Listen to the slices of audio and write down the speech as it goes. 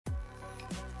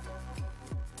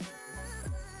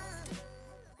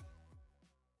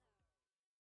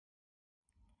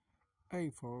Hey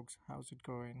folks, how's it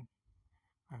going?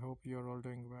 I hope you're all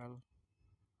doing well.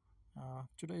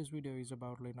 Today's video is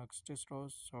about Linux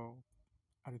distros. So,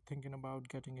 are you thinking about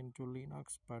getting into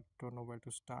Linux but don't know where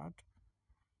to start?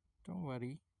 Don't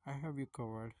worry, I have you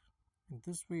covered. In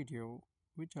this video,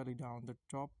 we tally down the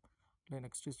top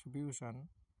Linux distribution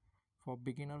for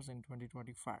beginners in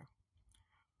 2025.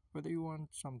 Whether you want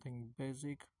something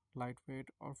basic, lightweight,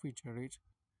 or feature rich,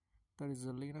 there is a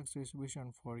Linux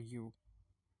distribution for you.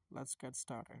 Let's get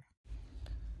started.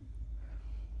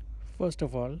 First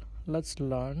of all, let's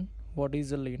learn what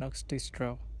is a Linux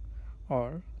distro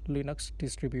or Linux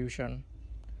distribution.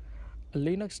 A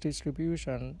Linux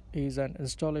distribution is an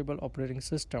installable operating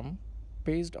system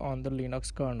based on the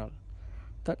Linux kernel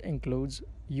that includes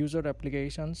user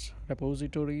applications,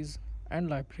 repositories, and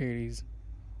libraries.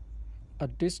 A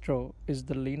distro is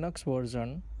the Linux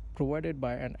version provided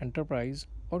by an enterprise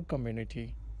or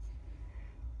community.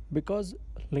 Because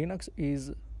Linux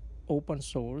is open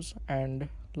source and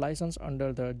licensed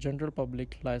under the general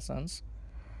public license,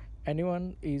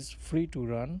 anyone is free to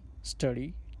run,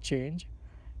 study, change,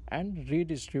 and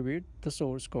redistribute the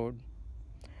source code,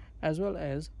 as well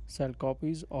as sell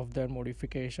copies of their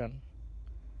modification.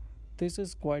 This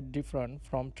is quite different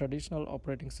from traditional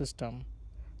operating systems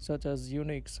such as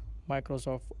Unix,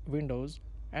 Microsoft Windows,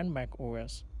 and Mac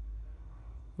OS,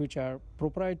 which are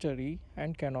proprietary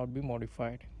and cannot be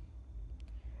modified.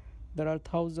 There are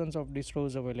thousands of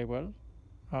distros available.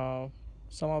 Uh,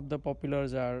 some of the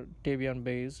populars are Debian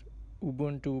based,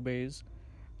 Ubuntu based,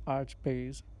 Arch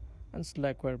based, and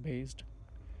Slackware based.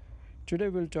 Today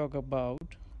we'll talk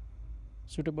about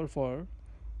suitable for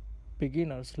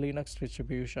beginners Linux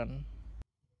distribution.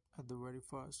 At the very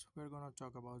first, we're going to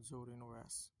talk about Zorin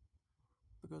OS.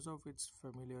 Because of its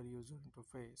familiar user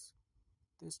interface,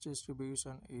 this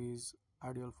distribution is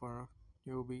ideal for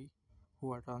newbie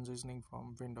who are transitioning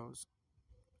from Windows.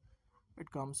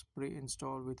 It comes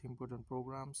pre-installed with important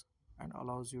programs and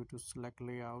allows you to select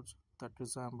layouts that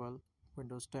resemble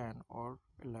Windows 10 or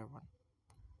 11.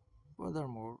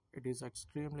 Furthermore, it is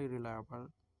extremely reliable,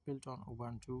 built on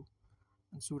Ubuntu,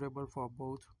 and suitable for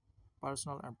both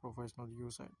personal and professional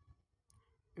usage.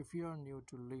 If you are new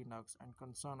to Linux and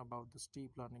concerned about the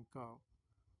steep learning curve,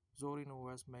 Zorin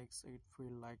OS makes it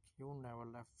feel like you never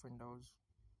left Windows.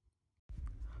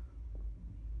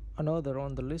 Another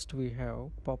on the list we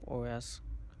have Pop OS.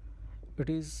 It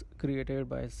is created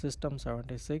by System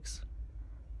 76.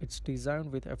 It's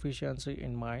designed with efficiency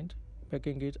in mind,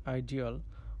 making it ideal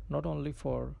not only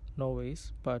for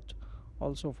novice but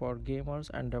also for gamers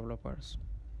and developers.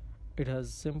 It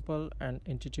has simple and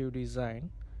intuitive design,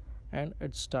 and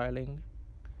its styling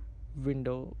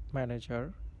window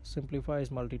manager simplifies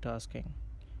multitasking.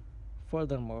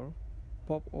 Furthermore,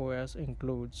 Pop OS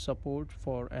includes support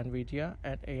for NVIDIA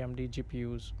and AMD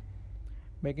GPUs,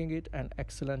 making it an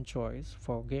excellent choice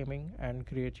for gaming and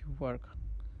creative work.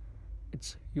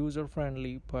 It's user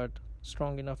friendly but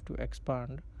strong enough to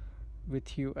expand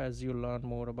with you as you learn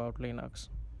more about Linux.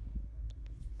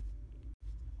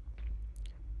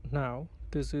 Now,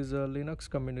 this is a Linux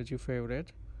community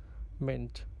favorite,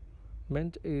 Mint.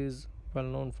 Mint is well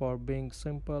known for being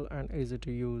simple and easy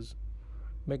to use,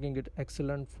 making it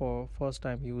excellent for first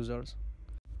time users.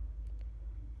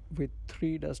 With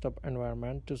three desktop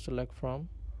environments to select from,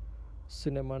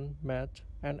 Cinnamon, Mat,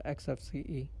 and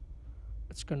XFCE.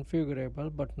 It's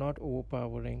configurable but not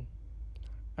overpowering.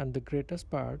 And the greatest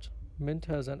part, Mint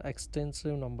has an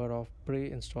extensive number of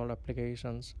pre-installed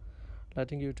applications,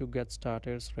 letting you to get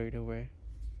started straight away.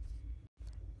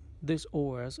 This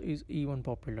OS is even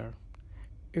popular.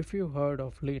 If you heard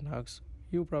of Linux,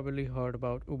 you probably heard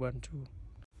about Ubuntu.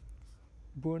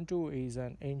 Ubuntu is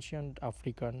an ancient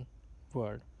African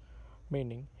word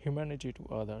meaning humanity to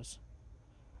others.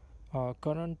 Our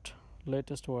current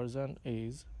latest version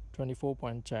is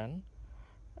 24.10.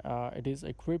 It is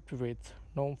equipped with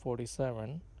GNOME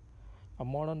 47, a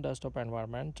modern desktop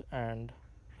environment, and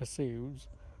receives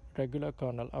regular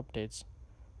kernel updates,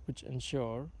 which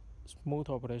ensure smooth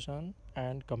operation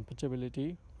and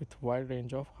compatibility with wide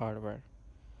range of hardware.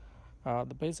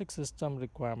 The basic system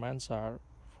requirements are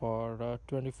for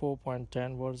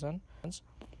 24.10 version,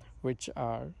 which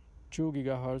are 2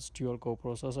 GHz dual core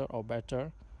processor or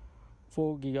better,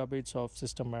 4 gigabits of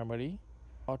system memory,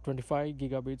 or 25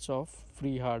 gigabits of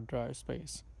free hard drive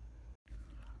space.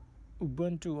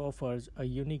 Ubuntu offers a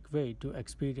unique way to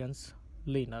experience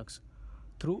Linux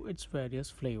through its various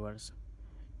flavors,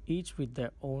 each with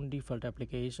their own default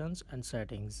applications and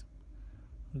settings.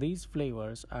 These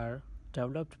flavors are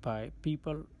developed by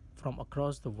people from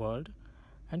across the world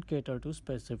and cater to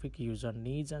specific user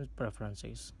needs and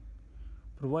preferences,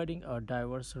 providing a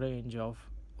diverse range of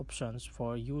options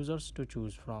for users to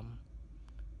choose from.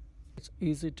 It's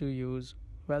easy to use,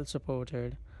 well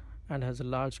supported, and has a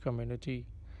large community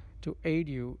to aid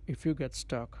you if you get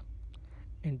stuck.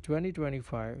 In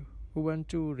 2025,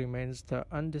 Ubuntu remains the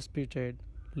undisputed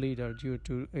leader due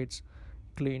to its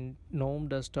clean GNOME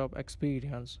desktop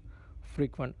experience,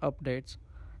 frequent updates,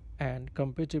 and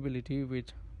compatibility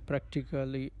with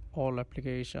practically all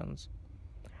applications.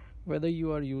 Whether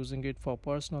you are using it for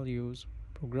personal use,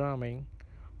 programming,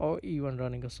 or even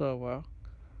running a server,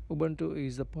 Ubuntu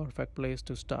is the perfect place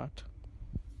to start.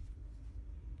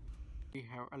 We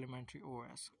have Elementary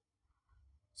OS,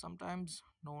 sometimes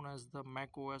known as the Mac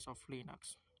OS of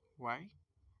Linux. Why?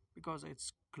 Because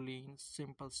its clean,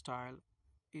 simple style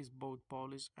is both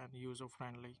polished and user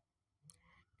friendly.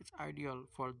 It's ideal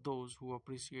for those who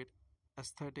appreciate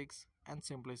aesthetics and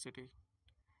simplicity.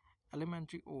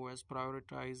 Elementary OS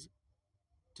prioritizes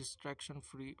distraction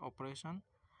free operation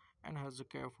and has a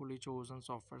carefully chosen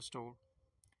software store,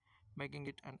 making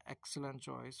it an excellent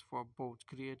choice for both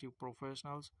creative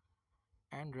professionals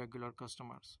and regular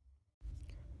customers.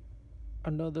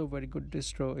 Another very good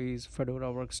distro is Fedora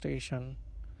Workstation,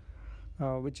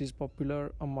 which is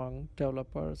popular among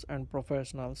developers and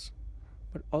professionals,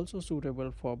 but also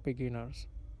suitable for beginners.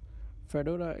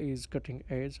 Fedora is cutting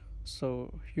edge,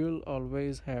 so you'll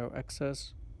always have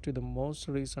access to the most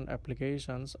recent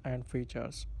applications and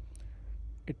features.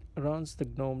 It runs the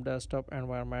GNOME desktop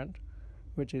environment,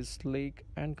 which is sleek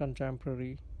and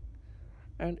contemporary,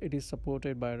 and it is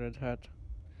supported by Red Hat,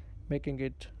 making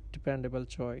it dependable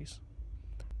choice.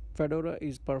 Fedora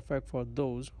is perfect for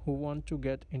those who want to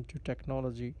get into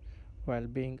technology while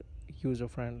being user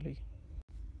friendly.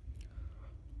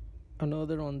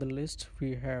 Another on the list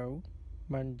we have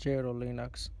Manjaro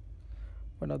Linux,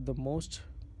 one of the most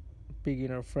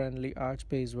beginner friendly Arch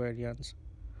based variants.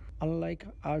 Unlike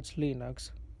Arch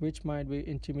Linux, which might be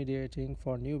intimidating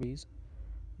for newbies,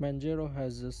 Manjaro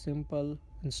has a simple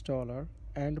installer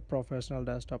and professional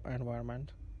desktop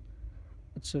environment.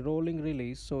 It's a rolling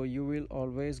release, so you will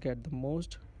always get the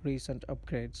most recent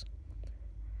upgrades.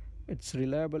 It's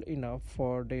reliable enough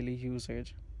for daily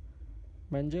usage.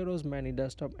 Manjaro's many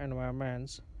desktop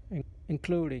environments,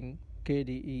 including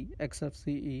KDE,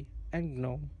 XFCE, and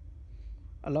GNOME,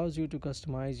 allows you to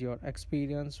customize your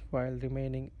experience while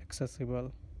remaining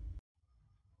accessible.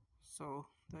 So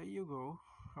there you go,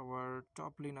 our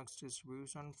top Linux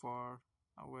distribution for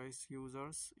iOS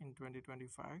users in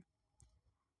 2025.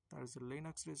 There is a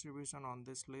Linux distribution on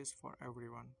this list for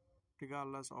everyone,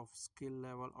 regardless of skill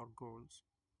level or goals.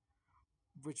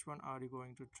 Which one are you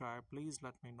going to try? Please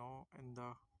let me know in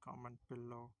the comment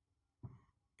below.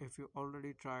 If you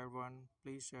already tried one,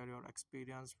 please share your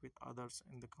experience with others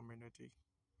in the community.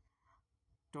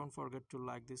 Don't forget to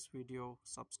like this video,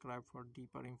 subscribe for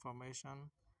deeper information,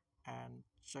 and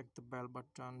check the bell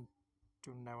button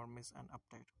to never miss an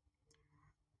update.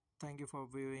 Thank you for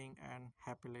viewing and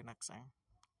happily next time.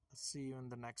 See you in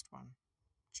the next one.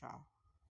 Ciao.